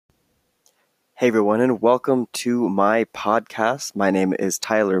Hey everyone, and welcome to my podcast. My name is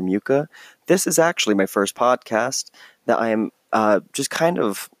Tyler Muka. This is actually my first podcast that I am just kind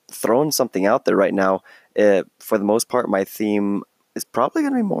of throwing something out there right now. For the most part, my theme is probably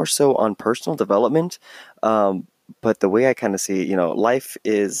going to be more so on personal development. Um, but the way I kind of see it, life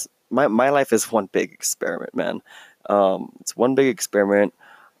is my life is one big experiment, man. It's one big experiment,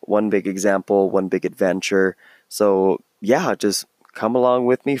 one big example, one big adventure. So yeah, just come along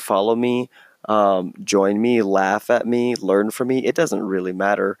with me, follow me, join me, laugh at me, learn from me. It doesn't really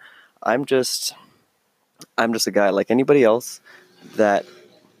matter. I'm just I'm just a guy like anybody else that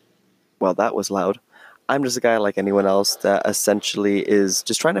well, that was loud. I'm just a guy like anyone else that essentially is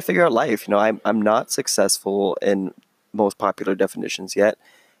just trying to figure out life. I'm not successful in most popular definitions yet,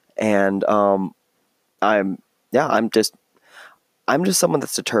 and I'm yeah, I'm just someone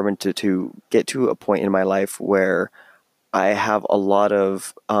that's determined to get to a point in my life where I have a lot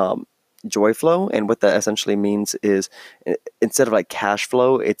of joy flow, and what that essentially means is instead of like cash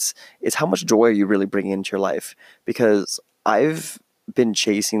flow, it's how much joy are you really bringing into your life. Because I've been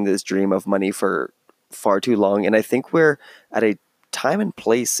chasing this dream of money for far too long, and I think we're at a time and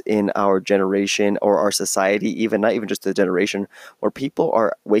place in our generation or our society, even not even just the generation, where people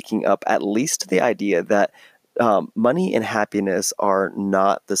are waking up at least to the idea that money and happiness are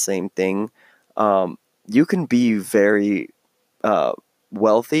not the same thing. You can be very uh,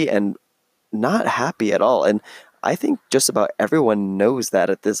 wealthy and not happy at all. And I think just about everyone knows that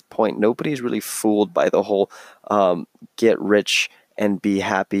at this point. Nobody's really fooled by the whole get rich and be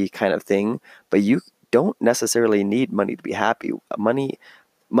happy kind of thing. But you don't necessarily need money to be happy. Money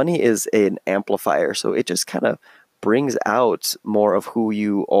is an amplifier, so it just kind of brings out more of who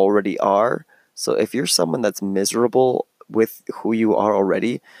you already are. So if you're someone that's miserable with who you are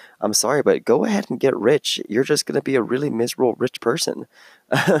already, I'm sorry, but go ahead and get rich. You're just going to be a really miserable rich person,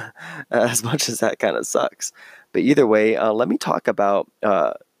 as much as that kind of sucks. But either way, let me talk about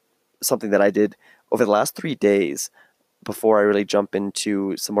something that I did over the last 3 days before I really jump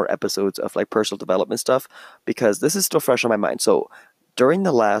into some more episodes of like personal development stuff, because this is still fresh on my mind. So during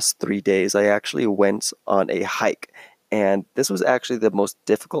the last 3 days, I actually went on a hike, and this was actually the most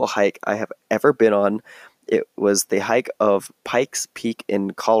difficult hike I have ever been on. It was the hike of Pikes Peak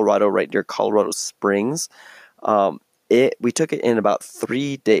in Colorado, right near Colorado Springs. Um, we took it in about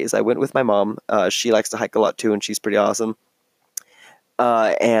 3 days. I went with my mom. She likes to hike a lot too, and she's pretty awesome.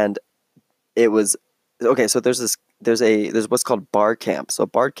 And it was okay. So there's what's called bar camp. So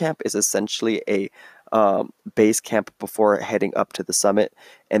bar camp is essentially a base camp before heading up to the summit,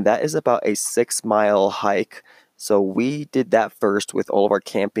 and that is about a 6 mile hike. So we did that first with all of our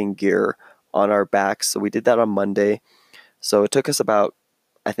camping gear on our backs. So we did that on Monday. So it took us about,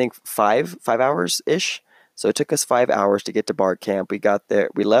 I think, five hours ish. So it took us 5 hours to get to bar camp. We got there.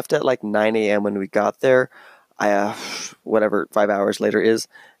 We left at like 9 a.m. when we got there. I whatever 5 hours later is,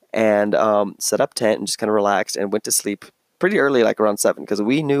 and set up tent and just kind of relaxed and went to sleep pretty early, like around 7, because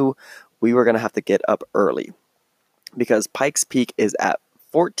we knew we were gonna have to get up early because Pikes Peak is at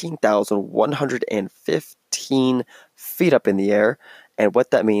 14,115 feet up in the air. And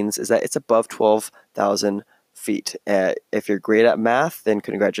what that means is that it's above 12,000 feet. If you're great at math, then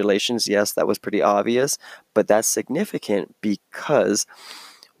congratulations. Yes, that was pretty obvious, but that's significant because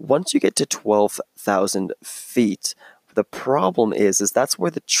once you get to 12,000 feet, the problem is that's where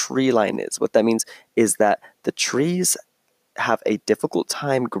the tree line is. What that means is that the trees have a difficult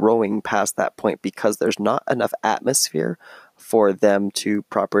time growing past that point because there's not enough atmosphere for them to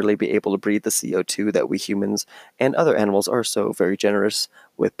properly be able to breathe the CO2 that we humans and other animals are so very generous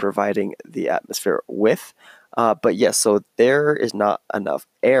with providing the atmosphere with. But yes, so there is not enough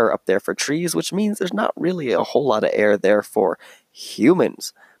air up there for trees, which means there's not really a whole lot of air there for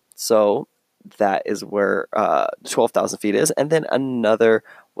humans. So that is where 12,000 feet is. And then another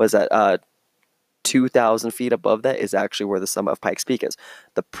was at 2,000 feet above that is actually where the summit of Pikes Peak is.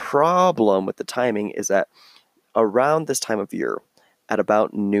 The problem with the timing is that around this time of year, at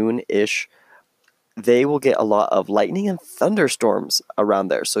about noon-ish, they will get a lot of lightning and thunderstorms around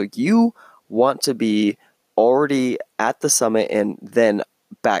there. So you want to be already at the summit and then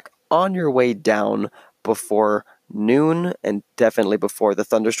back on your way down before noon and definitely before the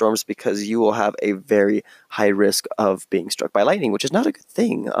thunderstorms, because you will have a very high risk of being struck by lightning, which is not a good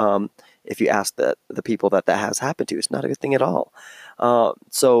thing. If you ask the people that has happened to, it's not a good thing at all.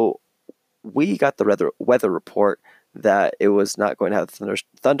 So we got the weather report that it was not going to have a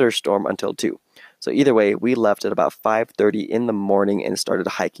thunderstorm until 2. So either way, we left at about 5:30 in the morning and started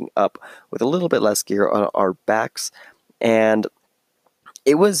hiking up with a little bit less gear on our backs. And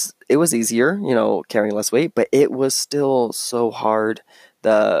it was easier, carrying less weight, but it was still so hard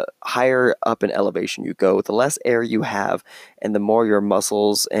the higher up in elevation you go, the less air you have, and the more your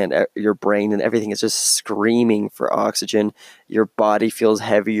muscles and your brain and everything is just screaming for oxygen. Your body feels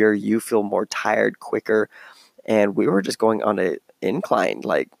heavier, you feel more tired quicker, and we were just going on an incline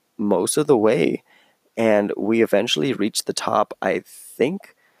like most of the way, and we eventually reached the top, I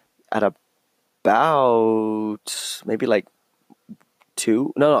think, at about maybe like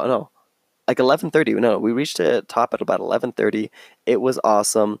 2, no, like 11:30. No, we reached the top at about 11:30. It was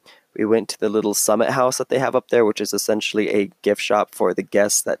awesome. We went to the little summit house that they have up there, which is essentially a gift shop for the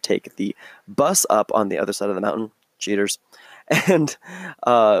guests that take the bus up on the other side of the mountain. Cheaters. And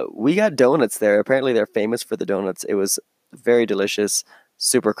we got donuts there. Apparently, they're famous for the donuts. It was very delicious,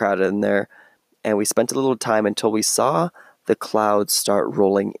 super crowded in there. And we spent a little time until we saw the clouds start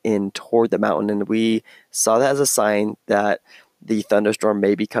rolling in toward the mountain. And we saw that as a sign that the thunderstorm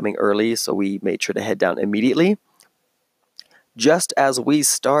may be coming early, so we made sure to head down immediately. Just as we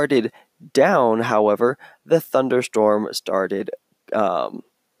started down, however, the thunderstorm started,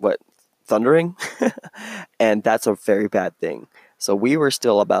 what, thundering? And that's a very bad thing. So we were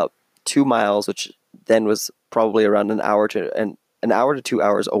still about 2 miles, which then was probably around an hour to 2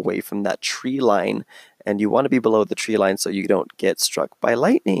 hours away from that tree line. And you want to be below the tree line so you don't get struck by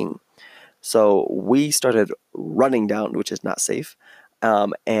lightning. So we started running down, which is not safe.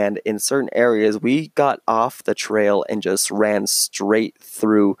 And in certain areas, we got off the trail and just ran straight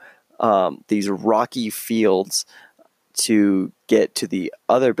through these rocky fields to get to the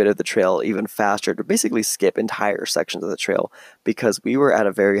other bit of the trail even faster, to basically skip entire sections of the trail, because we were at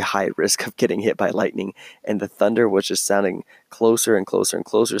a very high risk of getting hit by lightning, and the thunder was just sounding closer and closer and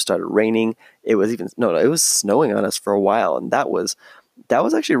closer. It started raining. It was even, no, it was snowing on us for a while, and that was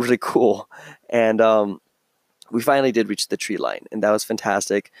actually really cool. And we finally did reach the tree line, and that was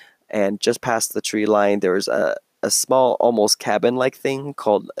fantastic. And just past the tree line, there was a small, almost cabin-like thing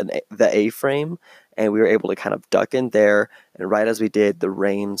called the A-frame, and we were able to kind of duck in there. And right as we did, the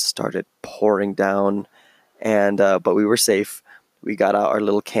rain started pouring down, and but we were safe. We got out our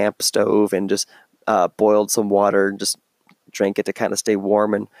little camp stove and just boiled some water and just drank it to kind of stay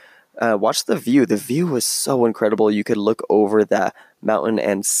warm, and watch the view. The view was so incredible. You could look over that mountain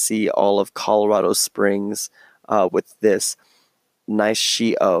and see all of Colorado Springs with this nice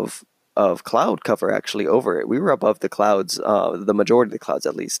sheet of cloud cover actually over it. We were above the clouds, the majority of the clouds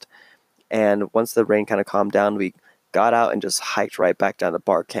at least. And once the rain kind of calmed down, we got out and just hiked right back down to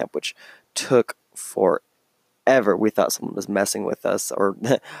bar camp, which took forever. We thought someone was messing with us, or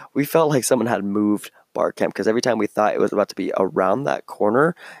we felt like someone had moved bar camp, because every time we thought it was about to be around that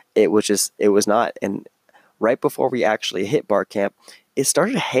corner, it was not. And right before we actually hit bar camp, it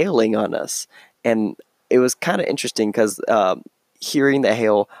started hailing on us, and it was kind of interesting because hearing the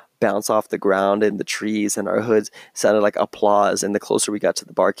hail bounce off the ground and the trees and our hoods sounded like applause. And the closer we got to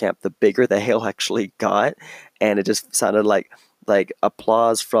the bar camp, the bigger the hail actually got, and it just sounded like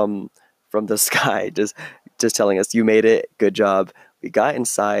applause from the sky, just telling us, "You made it, good job." We got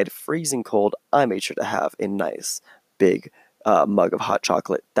inside, freezing cold. I made sure to have a nice big mug of hot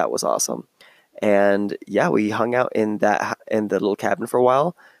chocolate. That was awesome. And yeah, we hung out in the little cabin for a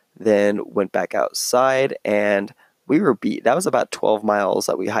while, then went back outside, and we were beat. That was about 12 miles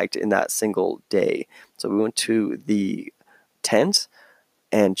that we hiked in that single day. So we went to the tent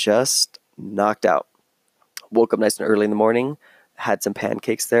and just knocked out. Woke up nice and early in the morning, had some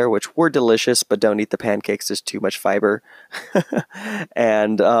pancakes there, which were delicious, but don't eat the pancakes. There's too much fiber.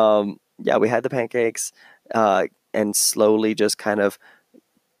 And yeah, we had the pancakes and slowly just kind of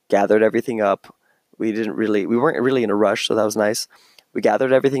gathered everything up. We weren't really in a rush, so that was nice. We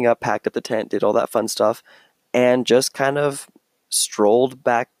gathered everything up, packed up the tent, did all that fun stuff, and just kind of strolled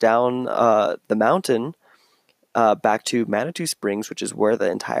back down the mountain back to Manitou Springs, which is where the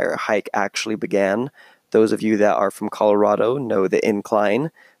entire hike actually began. Those of you that are from Colorado know the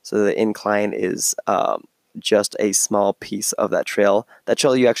incline. So the incline is just a small piece of that trail. That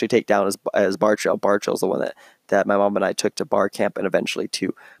trail you actually take down as Bar Trail. Bar Trail is the one that my mom and I took to Bar Camp and eventually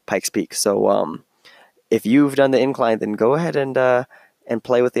to Pikes Peak. So if you've done the incline, then go ahead and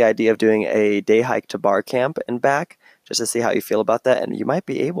play with the idea of doing a day hike to Bar Camp and back, just to see how you feel about that. And you might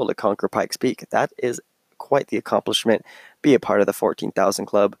be able to conquer Pikes Peak. That is quite the accomplishment. Be a part of the 14,000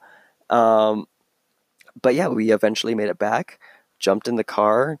 Club. But yeah, we eventually made it back, jumped in the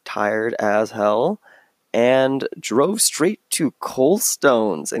car, tired as hell, and drove straight to Cold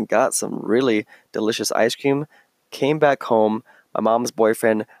Stones and got some really delicious ice cream. Came back home. My mom's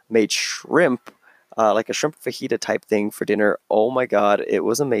boyfriend made shrimp, like a shrimp fajita type thing for dinner. Oh my god, it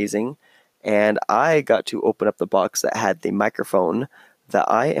was amazing. And I got to open up the box that had the microphone that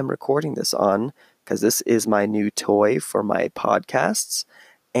I am recording this on, because this is my new toy for my podcasts.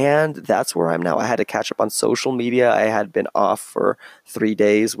 And that's where I'm now. I had to catch up on social media. I had been off for 3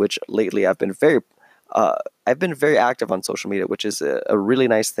 days, which lately I've been very active on social media, which is a really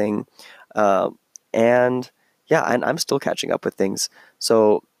nice thing. And yeah, and I'm still catching up with things.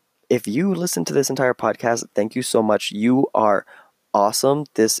 So if you listen to this entire podcast, thank you so much. You are awesome.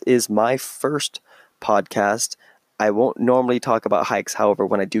 This is my first podcast. I won't normally talk about hikes. However,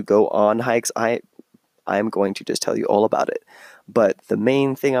 when I do go on hikes, I'm going to just tell you all about it. But the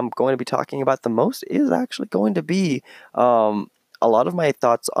main thing I'm going to be talking about the most is actually going to be a lot of my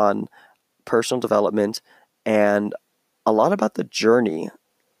thoughts on personal development and a lot about the journey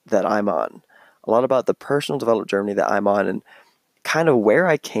that I'm on. A lot about the personal development journey that I'm on and kind of where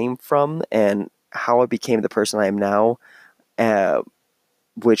I came from and how I became the person I am now,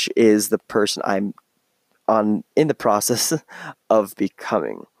 which is the person I'm on in the process of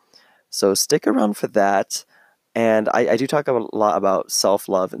becoming. So stick around for that. And I do talk a lot about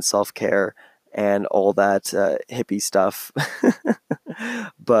self-love and self-care and all that hippie stuff.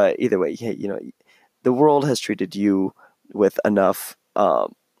 But either way, the world has treated you with enough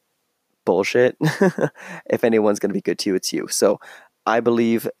bullshit. If anyone's going to be good to you, it's you. So I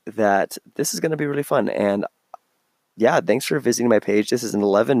believe that this is going to be really fun. And yeah, thanks for visiting my page. This is an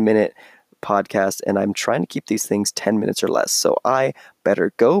 11-minute podcast, and I'm trying to keep these things 10 minutes or less. So I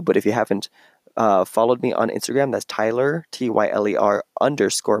better go. But if you haven't followed me on Instagram, that's Tyler, Tyler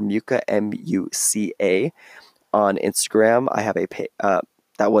 _Muka, Muca. On Instagram, I have a page.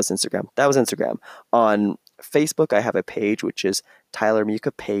 That was Instagram. On Facebook, I have a page, which is Tyler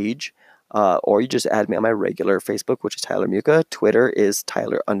Muka page. Or you just add me on my regular Facebook, which is Tyler Muka. Twitter is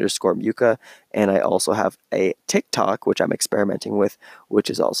Tyler _Muka. And I also have a TikTok, which I'm experimenting with, which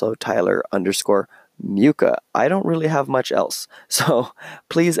is also Tyler _Muka. I don't really have much else. So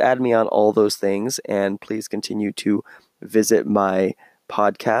please add me on all those things, and please continue to visit my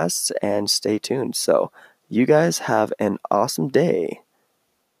podcasts and stay tuned. So you guys have an awesome day.